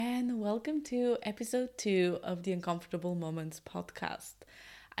welcome to episode 2 of the Uncomfortable Moments podcast.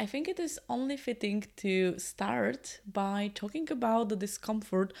 I think it is only fitting to start by talking about the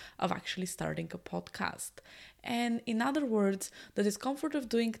discomfort of actually starting a podcast. And in other words, the discomfort of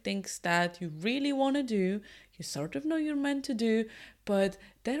doing things that you really want to do, you sort of know you're meant to do, but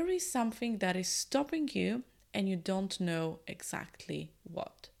there is something that is stopping you and you don't know exactly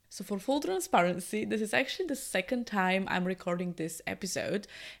what. So for full transparency, this is actually the second time I'm recording this episode,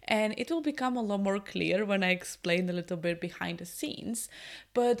 and it will become a lot more clear when I explain a little bit behind the scenes.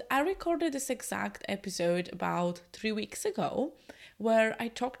 But I recorded this exact episode about 3 weeks ago, where I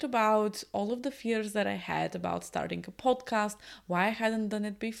talked about all of the fears that I had about starting a podcast, why I hadn't done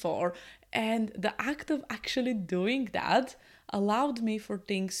it before, and the act of actually doing that allowed me for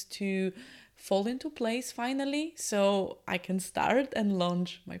things to fall into place finally, so I can start and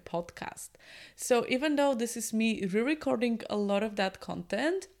launch my podcast. So even though this is me re-recording a lot of that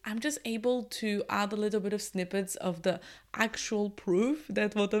content, I'm just able to add a little bit of snippets of the actual proof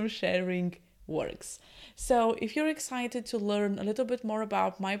that what I'm sharing works. So if you're excited to learn a little bit more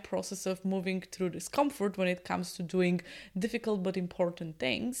about my process of moving through discomfort when it comes to doing difficult but important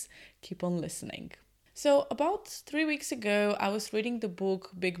things, keep on listening. So about 3 weeks ago, I was reading the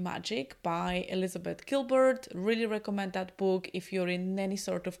book Big Magic by Elizabeth Gilbert. Really recommend that book if you're in any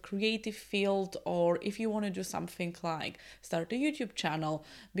sort of creative field, or if you want to do something like start a YouTube channel,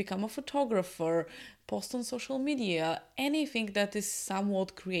 become a photographer, post on social media, anything that is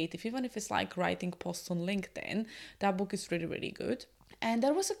somewhat creative, even if it's like writing posts on LinkedIn. That book is really, really good. And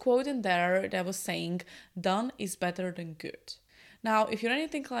there was a quote in there that was saying, "Done is better than good." Now, if you're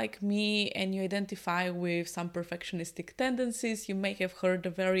anything like me and you identify with some perfectionistic tendencies, you may have heard the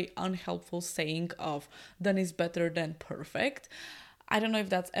very unhelpful saying of done is better than perfect. I don't know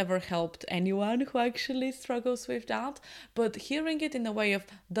if that's ever helped anyone who actually struggles with that, but hearing it in a way of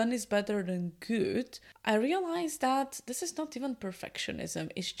done is better than good, I realized that this is not even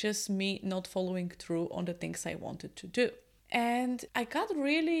perfectionism, it's just me not following through on the things I wanted to do. And I got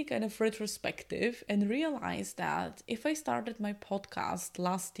really kind of retrospective and realized that if I started my podcast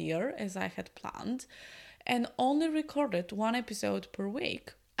last year as I had planned and only recorded one episode per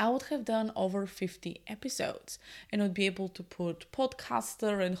week, I would have done over 50 episodes and would be able to put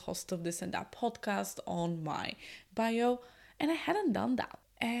podcaster and host of this and that podcast on my bio. And I hadn't done that.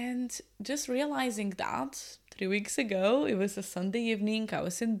 And just realizing that 3 weeks ago, it was a Sunday evening, I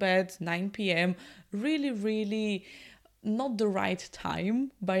was in bed, 9 p.m., really not the right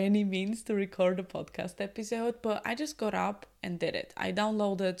time by any means to record a podcast episode, but I just got up and did it. I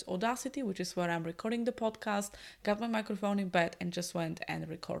downloaded Audacity, which is where I'm recording the podcast, got my microphone in bed and just went and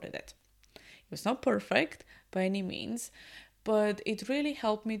recorded it. It was not perfect by any means, but it really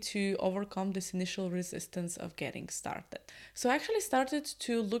helped me to overcome this initial resistance of getting started. So I actually started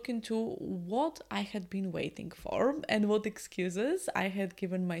to look into what I had been waiting for and what excuses I had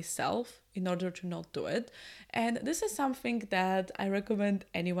given myself in order to not do it. And this is something that I recommend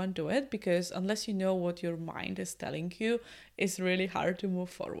anyone do it, because unless you know what your mind is telling you, it's really hard to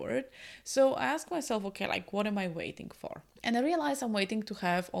move forward. So I asked myself, okay, like what am I waiting for? And I realized I'm waiting to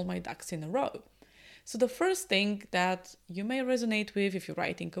have all my ducks in a row. So the first thing that you may resonate with if you're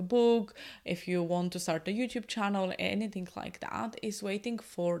writing a book, if you want to start a YouTube channel, anything like that, is waiting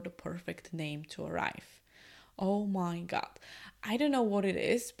for the perfect name to arrive. Oh my God. I don't know what it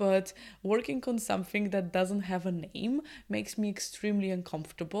is, but working on something that doesn't have a name makes me extremely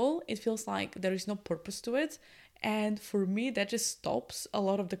uncomfortable. It feels like there is no purpose to it. And for me, that just stops a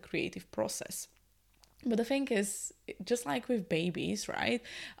lot of the creative process. But the thing is, just like with babies, right?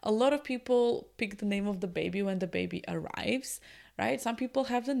 A lot of people pick the name of the baby when the baby arrives, right? Some people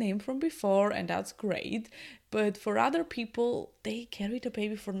have the name from before and that's great. But for other people, they carry the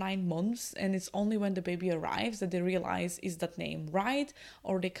baby for 9 months and it's only when the baby arrives that they realize, is that name right?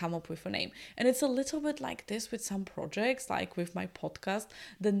 Or they come up with a name. And it's a little bit like this with some projects, like with my podcast.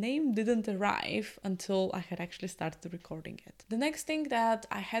 The name didn't arrive until I had actually started recording it. The next thing that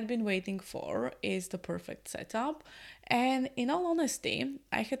I had been waiting for is the perfect setup. And in all honesty,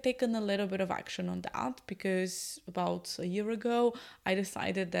 I had taken a little bit of action on that, because about a year ago, I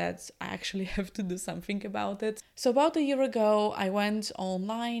decided that I actually have to do something about it. So about a year ago, I went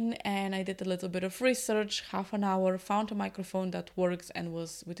online and I did a little bit of research, half an hour, found a microphone that works and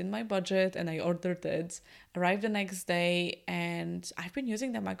was within my budget, and I ordered it. Arrived the next day, and I've been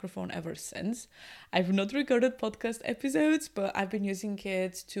using that microphone ever since. I've not recorded podcast episodes, but I've been using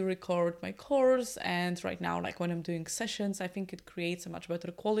it to record my course, and right now, like when I'm doing sessions, I think it creates a much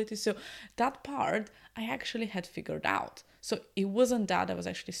better quality. So that part I actually had figured out. So it wasn't that was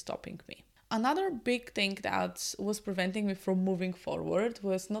actually stopping me. Another big thing that was preventing me from moving forward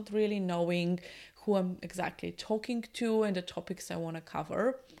was not really knowing who I'm exactly talking to and the topics I want to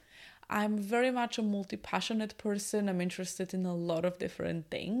cover. I'm very much a multi-passionate person. I'm interested in a lot of different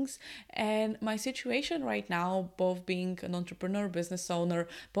things. And my situation right now, both being an entrepreneur, business owner,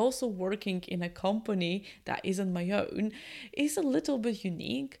 but also working in a company that isn't my own, is a little bit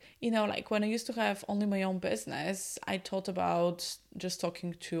unique. Like when I used to have only my own business, I thought about just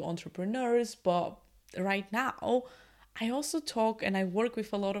talking to entrepreneurs, but right now, I also talk and I work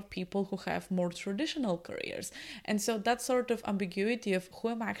with a lot of people who have more traditional careers. And so that sort of ambiguity of who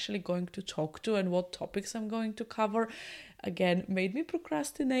I'm actually going to talk to and what topics I'm going to cover, again, made me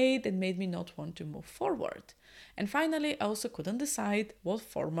procrastinate and made me not want to move forward. And finally, I also couldn't decide what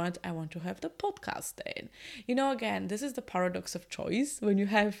format I want to have the podcast in. Again, this is the paradox of choice. When you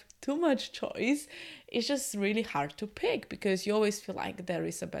have too much choice, it's just really hard to pick because you always feel like there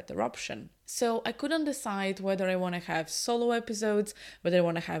is a better option. So I couldn't decide whether I want to have solo episodes, whether I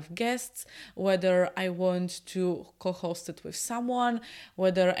want to have guests, whether I want to co-host it with someone,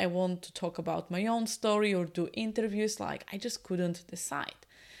 whether I want to talk about my own story or do interviews. I just couldn't decide.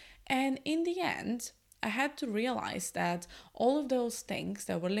 And in the end, I had to realize that all of those things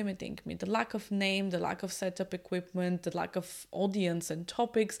that were limiting me, the lack of name, the lack of setup equipment, the lack of audience and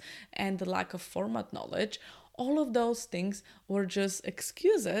topics, and the lack of format knowledge, all of those things were just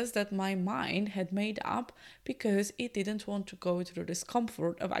excuses that my mind had made up because it didn't want to go through the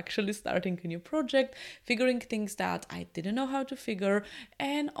discomfort of actually starting a new project, figuring things that I didn't know how to figure,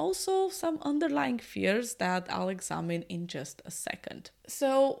 and also some underlying fears that I'll examine in just a second.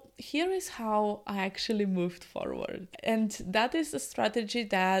 So here is how I actually moved forward. And that is a strategy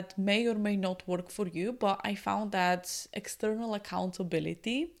that may or may not work for you, but I found that external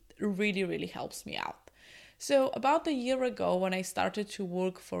accountability really, really helps me out. So about a year ago, when I started to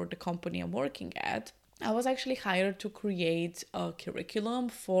work for the company I'm working at, I was actually hired to create a curriculum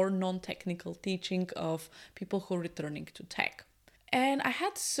for non-technical teaching of people who are returning to tech. And I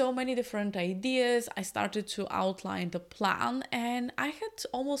had so many different ideas. I started to outline the plan and I had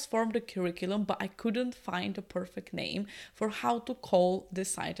almost formed a curriculum, but I couldn't find a perfect name for how to call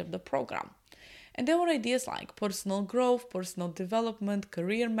this side of the program. And there were ideas like personal growth, personal development,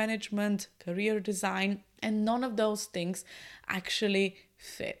 career management, career design, and none of those things actually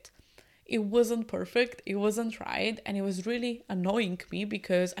fit. It wasn't perfect, it wasn't right, and it was really annoying me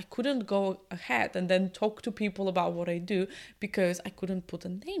because I couldn't go ahead and then talk to people about what I do because I couldn't put a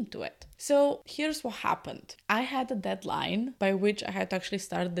name to it. So here's what happened. I had a deadline by which I had to actually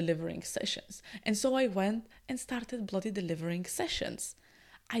start delivering sessions. And so I went and started bloody delivering sessions.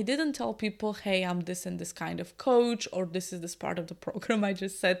 I didn't tell people, hey, I'm this and this kind of coach, or this is this part of the program. I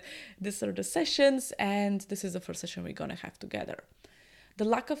just said, these are the sessions, and this is the first session we're going to have together. The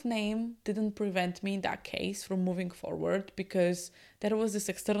lack of name didn't prevent me in that case from moving forward because there was this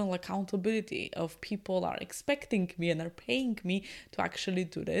external accountability of people are expecting me and are paying me to actually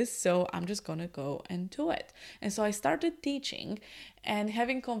do this. So I'm just going to go and do it. And so I started teaching and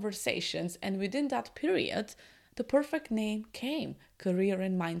having conversations. And within that period, the perfect name came, Career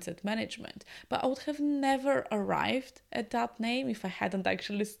and Mindset Management. But I would have never arrived at that name if I hadn't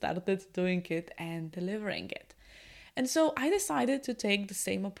actually started doing it and delivering it. And so I decided to take the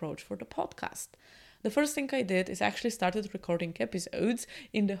same approach for the podcast. The first thing I did is actually started recording episodes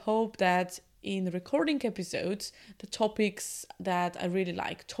in the hope that in recording episodes, the topics that I really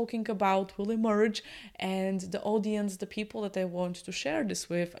like talking about will emerge and the audience, the people that I want to share this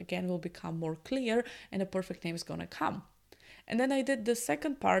with, again, will become more clear and the perfect name is going to come. And then I did the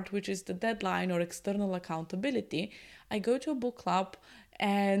second part, which is the deadline or external accountability. I go to a book club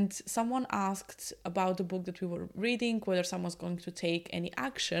and someone asked about the book that we were reading, whether someone's going to take any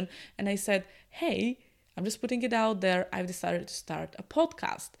action. And I said, hey, I'm just putting it out there. I've decided to start a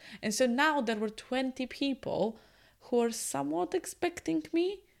podcast. And so now there were 20 people who are somewhat expecting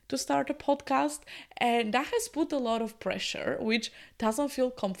me to start a podcast. And that has put a lot of pressure, which doesn't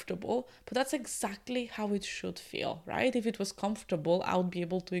feel comfortable, but that's exactly how it should feel, right? If it was comfortable, I would be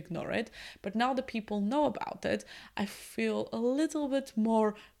able to ignore it. But now that people know about it, I feel a little bit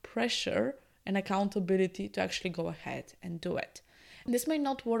more pressure and accountability to actually go ahead and do it. This may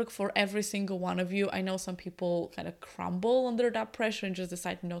not work for every single one of you. I know some people kind of crumble under that pressure and just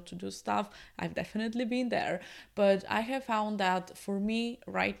decide not to do stuff. I've definitely been there. But I have found that for me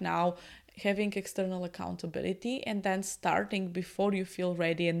right now, having external accountability and then starting before you feel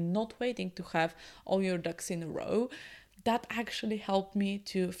ready and not waiting to have all your ducks in a row, that actually helped me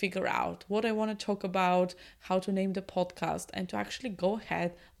to figure out what I want to talk about, how to name the podcast, and to actually go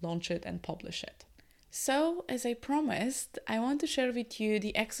ahead, launch it, and publish it. So, as I promised, I want to share with you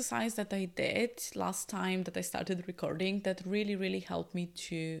the exercise that I did last time that I started recording that really, really helped me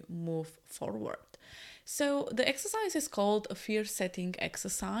to move forward. So, the exercise is called a fear setting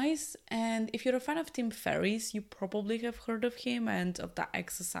exercise. And if you're a fan of Tim Ferriss, you probably have heard of him and of that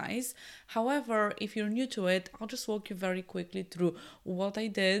exercise. However, if you're new to it, I'll just walk you very quickly through what I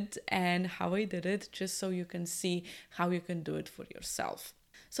did and how I did it, just so you can see how you can do it for yourself.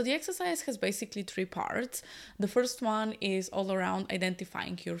 So the exercise has basically three parts. The first one is all around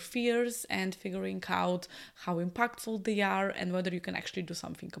identifying your fears and figuring out how impactful they are and whether you can actually do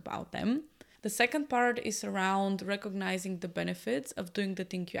something about them. The second part is around recognizing the benefits of doing the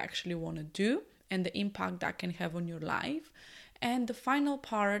thing you actually want to do and the impact that can have on your life. And the final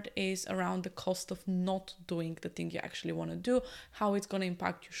part is around the cost of not doing the thing you actually want to do, how it's going to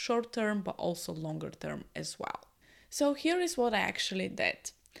impact you short term, but also longer term as well. So here is what I actually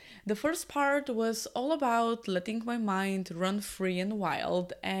did. The first part was all about letting my mind run free and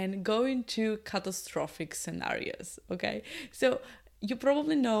wild and go into catastrophic scenarios, okay? So you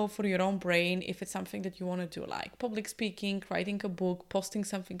probably know for your own brain if it's something that you want to do, like public speaking, writing a book, posting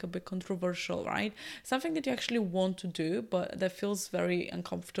something a bit controversial, right? Something that you actually want to do, but that feels very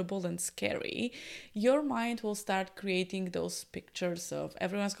uncomfortable and scary. Your mind will start creating those pictures of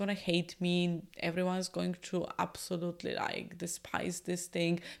everyone's going to hate me, everyone's going to absolutely despise this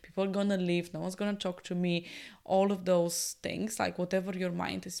thing, people are going to leave, no one's going to talk to me, all of those things, like whatever your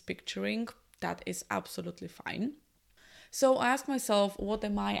mind is picturing, that is absolutely fine. So I asked myself, what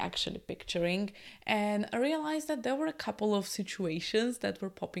am I actually picturing? And I realized that there were a couple of situations that were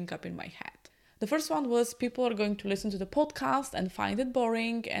popping up in my head. The first one was people are going to listen to the podcast and find it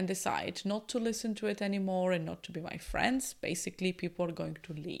boring and decide not to listen to it anymore and not to be my friends. Basically, people are going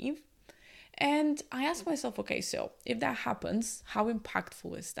to leave. And I asked myself, okay, so if that happens, how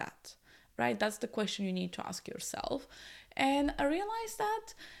impactful is that? Right? That's the question you need to ask yourself. And I realized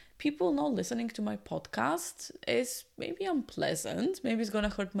that people not listening to my podcast is maybe unpleasant, maybe it's gonna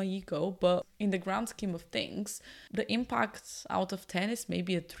hurt my ego, but in the grand scheme of things, the impact out of 10 is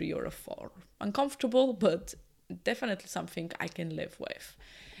maybe a 3 or a 4. Uncomfortable, but definitely something I can live with.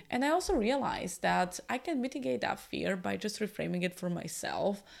 And I also realized that I can mitigate that fear by just reframing it for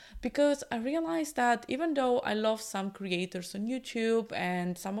myself, because I realized that even though I love some creators on YouTube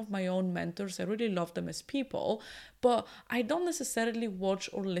and some of my own mentors, I really love them as people, but I don't necessarily watch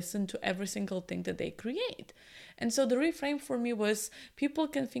or listen to every single thing that they create. And so the reframe for me was people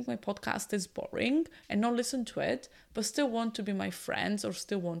can think my podcast is boring and not listen to it, but still want to be my friends or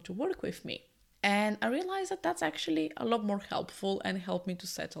still want to work with me. And I realized that that's actually a lot more helpful and helped me to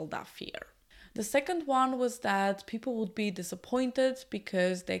settle that fear. The second one was that people would be disappointed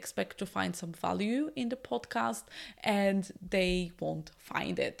because they expect to find some value in the podcast and they won't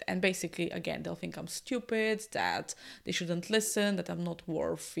find it. And basically, again, they'll think I'm stupid, that they shouldn't listen, that I'm not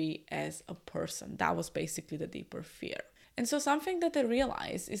worthy as a person. That was basically the deeper fear. And so something that I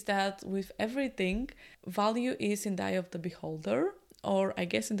realized is that with everything, value is in the eye of the beholder. Or I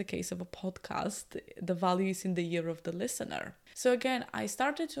guess in the case of a podcast, the value is in the ear of the listener. So again, I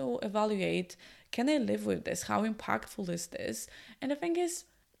started to evaluate, can I live with this? How impactful is this? And the thing is,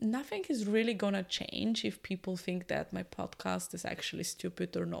 nothing is really gonna change if people think that my podcast is actually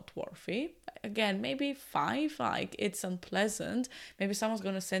stupid or not worthy. Again, maybe 5, like it's unpleasant. Maybe someone's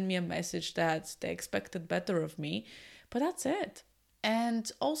gonna send me a message that they expected better of me, but that's it.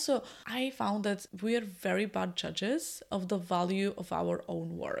 And also, I found that we are very bad judges of the value of our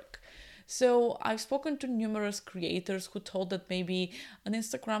own work. So I've spoken to numerous creators who told that maybe an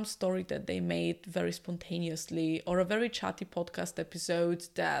Instagram story that they made very spontaneously or a very chatty podcast episode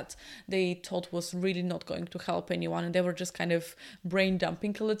that they thought was really not going to help anyone and they were just kind of brain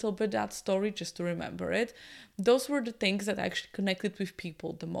dumping a little bit that story just to remember it. Those were the things that actually connected with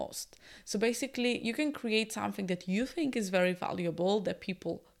people the most. So basically, you can create something that you think is very valuable that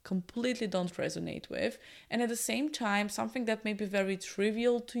people completely don't resonate with, and at the same time something that may be very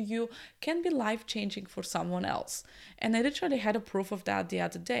trivial to you can be life-changing for someone else. And I literally had a proof of that the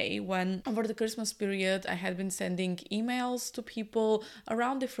other day when over the Christmas period I had been sending emails to people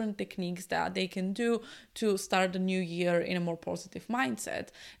around different techniques that they can do to start the new year in a more positive mindset.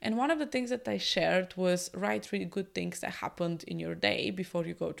 And one of the things that I shared was write 3 good things that happened in your day before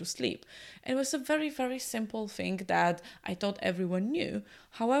you go to sleep. It was a very, very simple thing that I thought everyone knew.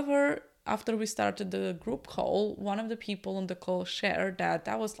 However, after we started the group call, one of the people on the call shared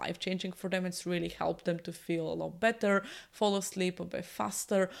that was life-changing for them. It's really helped them to feel a lot better, fall asleep a bit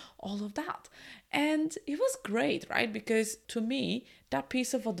faster, all of that. And it was great, right? Because to me, that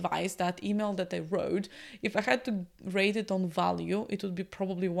piece of advice, that email that I wrote, if I had to rate it on value, it would be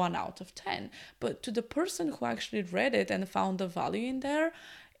probably 1 out of 10. But to the person who actually read it and found the value in there,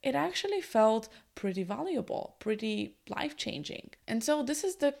 it actually felt pretty valuable, pretty life-changing. And so this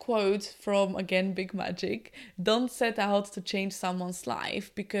is the quote from, again, Big Magic. Don't set out to change someone's life,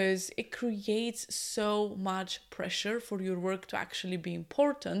 because it creates so much pressure for your work to actually be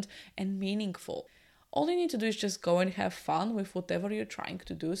important and meaningful. All you need to do is just go and have fun with whatever you're trying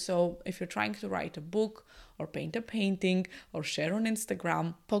to do. So if you're trying to write a book or paint a painting or share on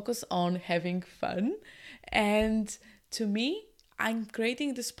Instagram, focus on having fun. And to me, I'm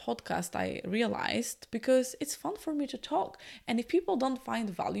creating this podcast, I realized, because it's fun for me to talk. And if people don't find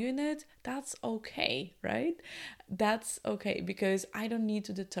value in it, that's okay, right? That's okay, because I don't need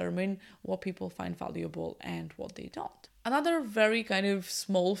to determine what people find valuable and what they don't. Another very kind of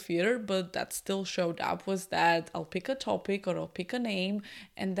small fear, but that still showed up, was that I'll pick a topic or I'll pick a name,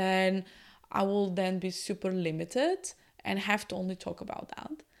 and then I will then be super limited and have to only talk about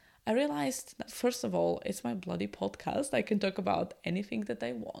that. I realized that, first of all, it's my bloody podcast. I can talk about anything that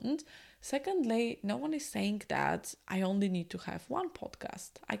I want. Secondly, no one is saying that I only need to have one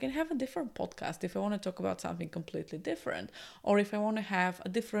podcast. I can have a different podcast if I want to talk about something completely different, or if I want to have a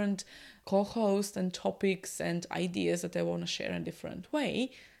different co-host and topics and ideas that I want to share in a different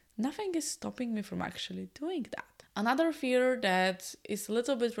way. Nothing is stopping me from actually doing that. Another fear that is a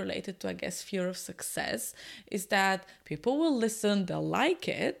little bit related to, I guess, fear of success, is that people will listen, they'll like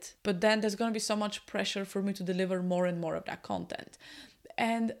it, but then there's going to be so much pressure for me to deliver more and more of that content.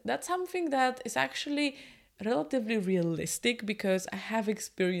 And that's something that is actually relatively realistic, because I have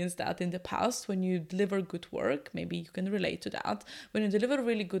experienced that in the past. When you deliver good work, maybe you can relate to that. When you deliver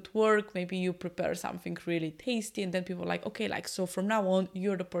really good work, maybe you prepare something really tasty, and then people are like, okay, like, so from now on,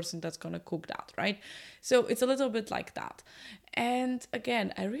 you're the person that's gonna cook that, right? So it's a little bit like that. And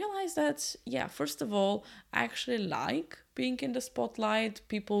again, I realized that, yeah, first of all, I actually like being in the spotlight.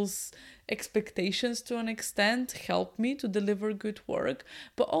 People's expectations, to an extent, help me to deliver good work,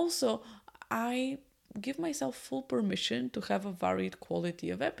 but also I give myself full permission to have a varied quality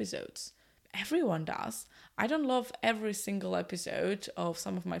of episodes. Everyone does. I don't love every single episode of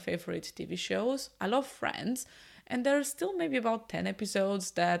some of my favorite TV shows. I love Friends, and there are still maybe about 10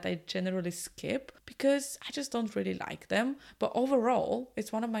 episodes that I generally skip because I just don't really like them. But overall,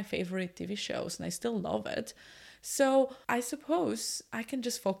 it's one of my favorite TV shows and I still love it. So I suppose I can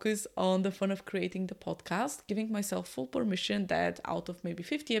just focus on the fun of creating the podcast, giving myself full permission that out of maybe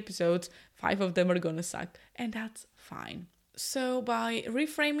 50 episodes, 5 of them are gonna suck, and that's fine. So by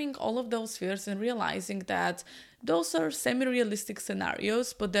reframing all of those fears and realizing that those are semi-realistic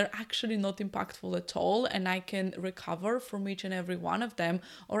scenarios, but they're actually not impactful at all, and I can recover from each and every one of them,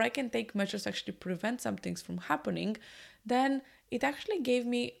 or I can take measures to actually prevent some things from happening, then it actually gave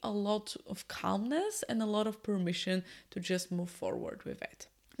me a lot of calmness and a lot of permission to just move forward with it.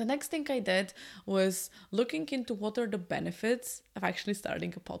 The next thing I did was looking into what are the benefits of actually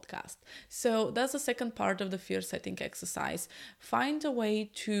starting a podcast. So that's the second part of the fear setting exercise. Find a way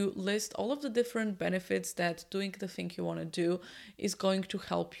to list all of the different benefits that doing the thing you want to do is going to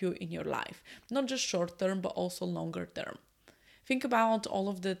help you in your life. Not just short term, but also longer term. Think about all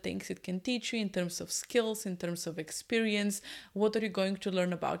of the things it can teach you in terms of skills, in terms of experience. What are you going to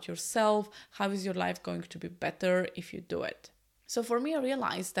learn about yourself? How is your life going to be better if you do it? So for me, I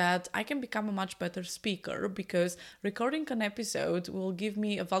realized that I can become a much better speaker because recording an episode will give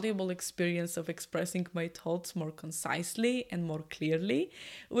me a valuable experience of expressing my thoughts more concisely and more clearly,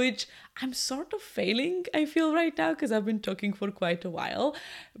 which I'm sort of failing, I feel right now, because I've been talking for quite a while.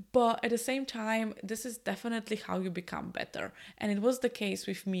 But at the same time, this is definitely how you become better. And it was the case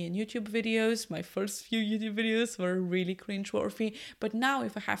with me in YouTube videos. My first few YouTube videos were really cringeworthy. But now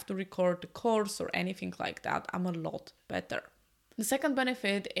if I have to record a course or anything like that, I'm a lot better. The second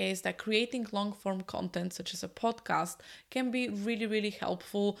benefit is that creating long-form content such as a podcast can be really, really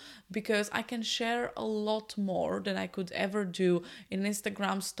helpful because I can share a lot more than I could ever do in an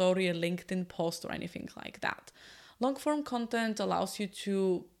Instagram story, a LinkedIn post, or anything like that. Long-form content allows you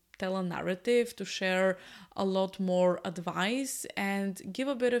to tell a narrative, to share a lot more advice and give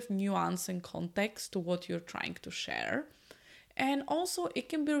a bit of nuance and context to what you're trying to share. And also it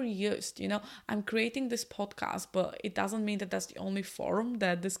can be reused. I'm creating this podcast, but it doesn't mean that that's the only form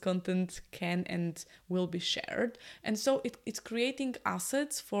that this content can and will be shared. And so it's creating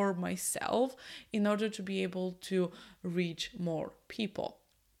assets for myself in order to be able to reach more people.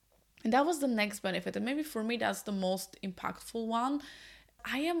 And that was the next benefit. And maybe for me, that's the most impactful one.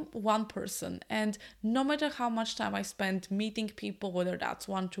 I am one person, and no matter how much time I spend meeting people, whether that's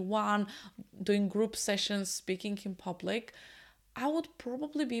one-to-one, doing group sessions, speaking in public, I would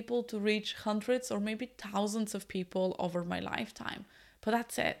probably be able to reach hundreds or maybe thousands of people over my lifetime. But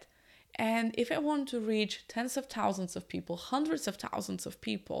that's it. And if I want to reach tens of thousands of people, hundreds of thousands of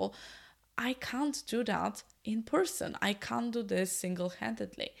people, I can't do that in person. I can't do this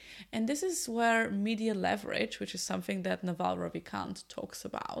single-handedly. And this is where media leverage, which is something that Naval Ravikant talks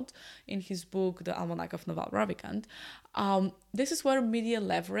about in his book, The Almanac of Naval Ravikant, this is where media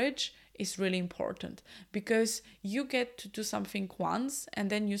leverage is really important, because you get to do something once and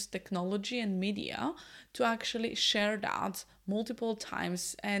then use technology and media to actually share that multiple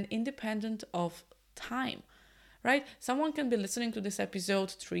times and independent of time. Right? Someone can be listening to this episode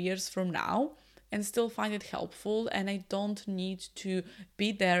 3 years from now and still find it helpful, and I don't need to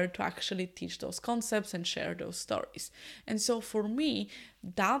be there to actually teach those concepts and share those stories. And so for me,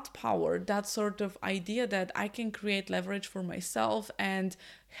 that power, that sort of idea that I can create leverage for myself and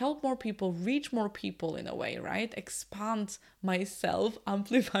help more people, reach more people in a way, right? Expand myself,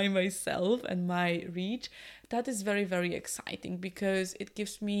 amplify myself and my reach, that is very, very exciting, because it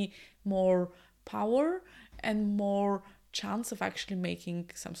gives me more power and more chance of actually making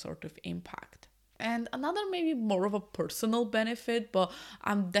some sort of impact. And another maybe more of a personal benefit, but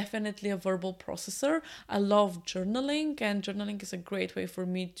I'm definitely a verbal processor. I love journaling, and journaling is a great way for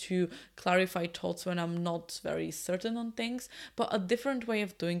me to clarify thoughts when I'm not very certain on things. But a different way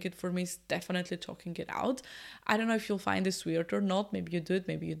of doing it for me is definitely talking it out. I don't know if you'll find this weird or not. Maybe you do it,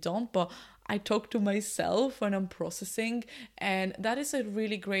 maybe you don't, but I talk to myself when I'm processing, and that is a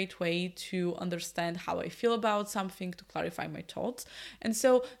really great way to understand how I feel about something, to clarify my thoughts. And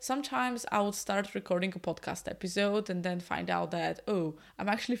so sometimes I would start recording a podcast episode and then find out that, oh, I'm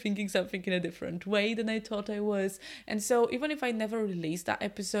actually thinking something in a different way than I thought I was. And so even if I never release that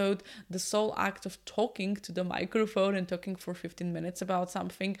episode, the sole act of talking to the microphone and talking for 15 minutes about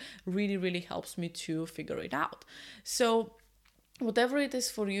something really, really helps me to figure it out. So whatever it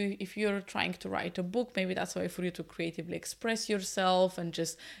is for you, if you're trying to write a book, maybe that's a way for you to creatively express yourself and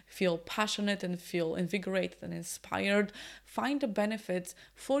just feel passionate and feel invigorated and inspired. Find the benefits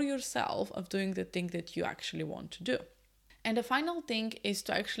for yourself of doing the thing that you actually want to do. And the final thing is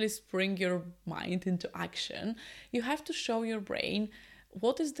to actually spring your mind into action. You have to show your brain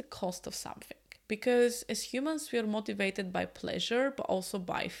what is the cost of something. Because as humans, we are motivated by pleasure, but also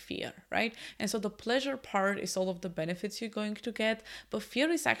by fear, right? And so the pleasure part is all of the benefits you're going to get, but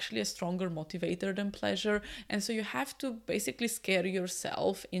fear is actually a stronger motivator than pleasure. And so you have to basically scare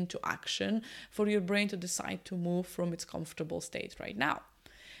yourself into action for your brain to decide to move from its comfortable state right now.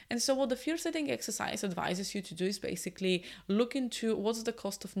 And so what the fear setting exercise advises you to do is basically look into what's the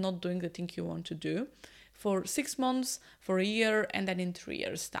cost of not doing the thing you want to do for 6 months, for a year, and then in 3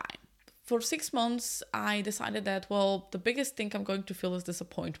 years' time. For 6 months, I decided that, well, the biggest thing I'm going to feel is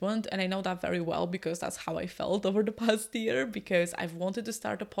disappointment. And I know that very well, because that's how I felt over the past year, because I've wanted to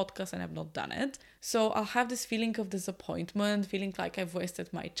start a podcast and I've not done it. So I'll have this feeling of disappointment, feeling like I've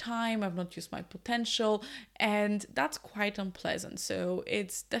wasted my time, I've not used my potential, and that's quite unpleasant. So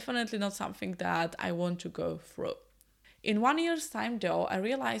it's definitely not something that I want to go through. In 1 year's time, though, I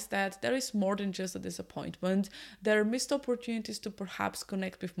realized that there is more than just a disappointment. There are missed opportunities to perhaps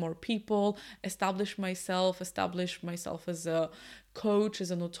connect with more people, establish myself as a coach,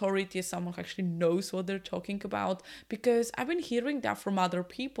 as an authority, as someone who actually knows what they're talking about. Because I've been hearing that from other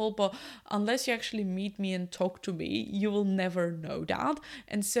people, but unless you actually meet me and talk to me, you will never know that.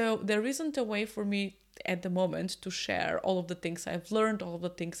 And so there isn't a way for me at the moment to share all of the things I've learned, all of the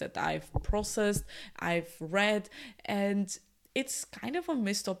things that I've processed, I've read, and it's kind of a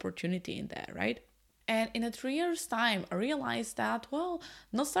missed opportunity in there, right? And in a 3 years' time, I realized that, well,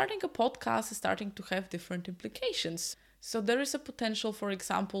 not starting a podcast is starting to have different implications. So there is a potential, for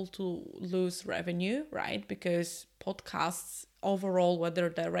example, to lose revenue, right? Because podcasts overall, whether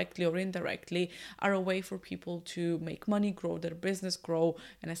directly or indirectly, are a way for people to make money, grow their business, grow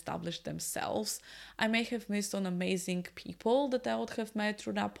and establish themselves. I may have missed on amazing people that I would have met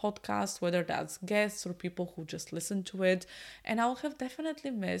through that podcast, whether that's guests or people who just listen to it. And I'll have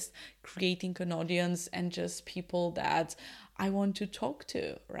definitely missed creating an audience and just people that I want to talk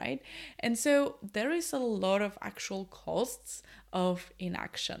to, right? And so there is a lot of actual costs of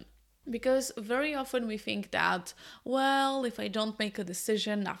inaction. Because very often we think that, well, if I don't make a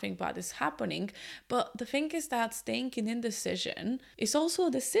decision, nothing bad is happening. But the thing is that staying in indecision is also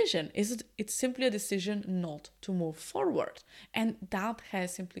a decision. It's simply a decision not to move forward. And that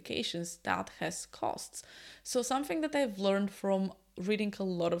has implications, that has costs. So something that I've learned from reading a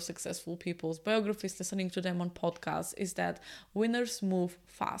lot of successful people's biographies, listening to them on podcasts, is that winners move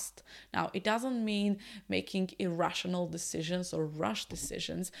fast. Now, it doesn't mean making irrational decisions or rush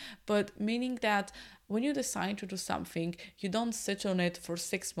decisions, but meaning that when you decide to do something, you don't sit on it for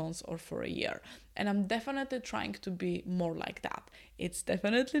 6 months or for a year. And I'm definitely trying to be more like that. It's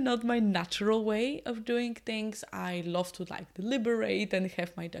definitely not my natural way of doing things. I love to deliberate and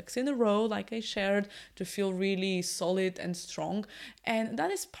have my ducks in a row, like I shared, to feel really solid and strong. And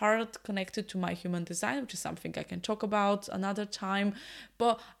that is part connected to my human design, which is something I can talk about another time.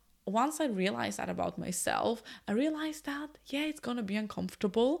 But once I realized that about myself, I realized that, it's gonna be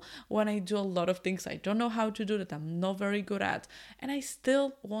uncomfortable when I do a lot of things I don't know how to do, that I'm not very good at. And I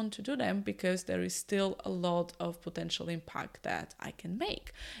still want to do them because there is still a lot of potential impact that I can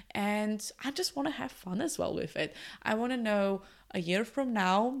make. And I just want to have fun as well with it. I want to know a year from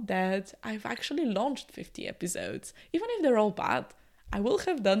now that I've actually launched 50 episodes, even if they're all bad. I will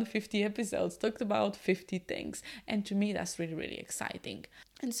have done 50 episodes, talked about 50 things. And to me, that's really, really exciting.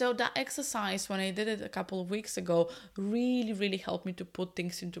 And so that exercise, when I did it a couple of weeks ago, really, really helped me to put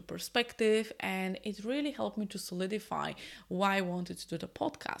things into perspective. And it really helped me to solidify why I wanted to do the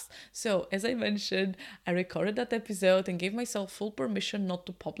podcast. So as I mentioned, I recorded that episode and gave myself full permission not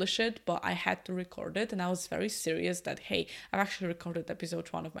to publish it, but I had to record it. And I was very serious that, hey, I've actually recorded episode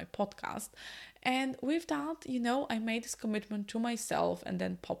 1 of my podcast. And with that, I made this commitment to myself and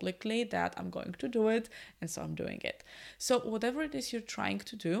then publicly that I'm going to do it. And so I'm doing it. So whatever it is you're trying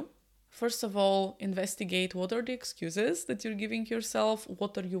to do, first of all, investigate what are the excuses that you're giving yourself,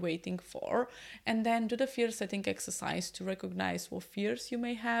 what are you waiting for, and then do the fear setting exercise to recognize what fears you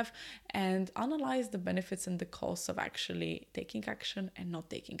may have and analyze the benefits and the costs of actually taking action and not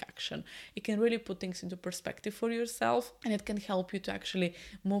taking action. It can really put things into perspective for yourself, and it can help you to actually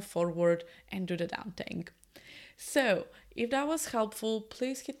move forward and do the damn thing. So, if that was helpful,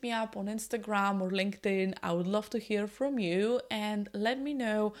 please hit me up on Instagram or LinkedIn. I would love to hear from you and let me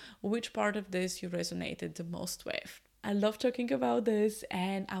know which part of this you resonated the most with. I love talking about this,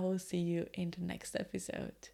 and I will see you in the next episode.